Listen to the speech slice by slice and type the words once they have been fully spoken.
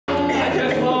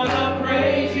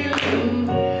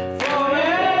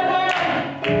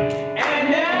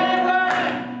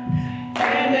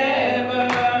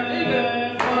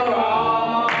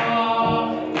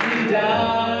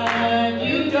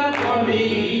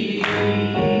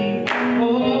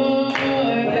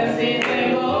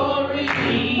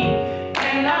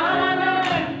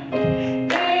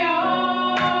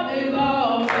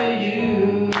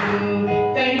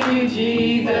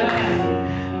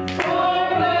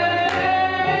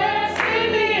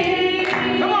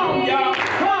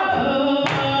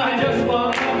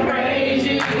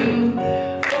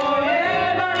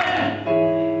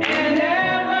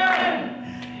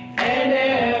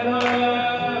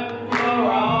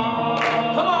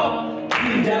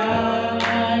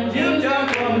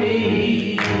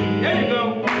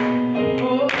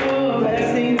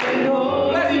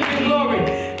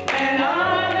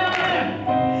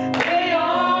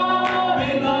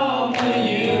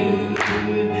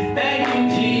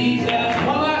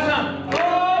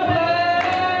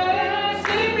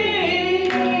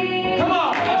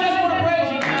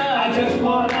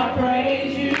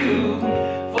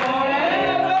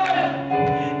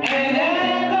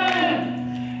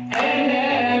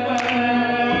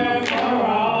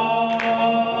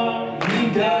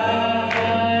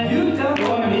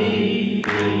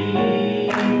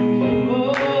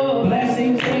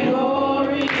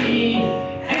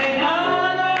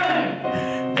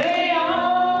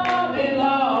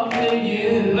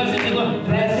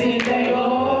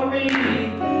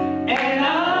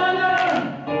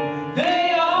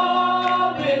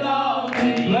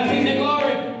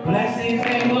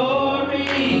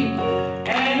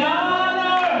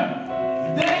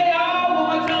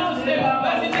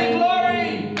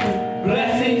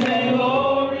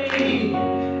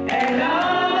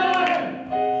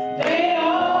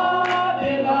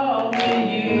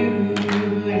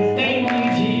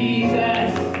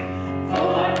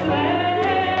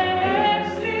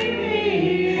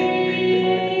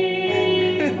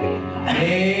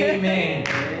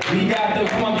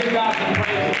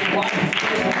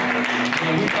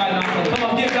So come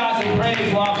on, give God some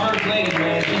praise for our first lady,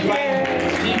 man. She's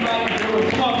right through it.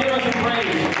 Come on, give her some praise,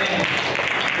 man.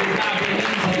 It's not been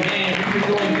easy, man. We've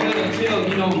been doing good until,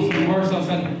 you know, some worse on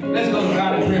Sunday. Let's go to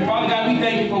God in prayer. Father God, we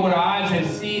thank you for what our eyes have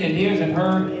seen and ears have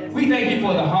heard. We thank you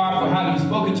for the heart, for how you've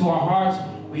spoken to our hearts.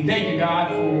 We thank you, God,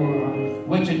 for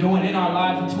what you're doing in our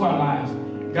lives and to our lives.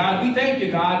 God, we thank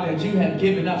you, God, that you have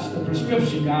given us the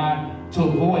prescription, God, to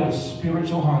avoid a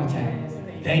spiritual heart attack.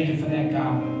 Thank you for that,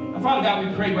 God. And Father God,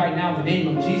 we pray right now in the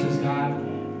name of Jesus, God,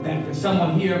 that there's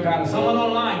someone here, God, or someone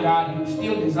online, God, who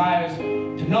still desires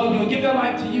to know you and give their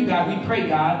life to you, God. We pray,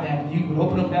 God, that you would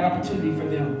open up that opportunity for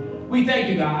them. We thank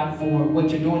you, God, for what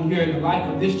you're doing here in the life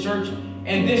of this church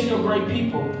and this your great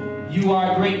people. You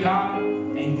are a great God,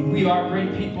 and we are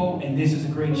great people, and this is a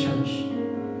great church.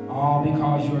 All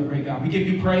because you're a great God. We give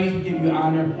you praise, we give you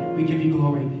honor, we give you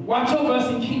glory. Watch over us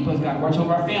and keep us, God. Watch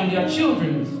over our family, our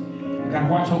children. God,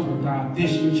 watch over, God,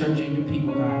 this your church and your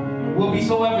people, God. And we'll be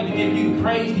so ever to give you the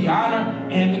praise, the honor,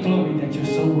 and the glory that you're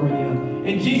so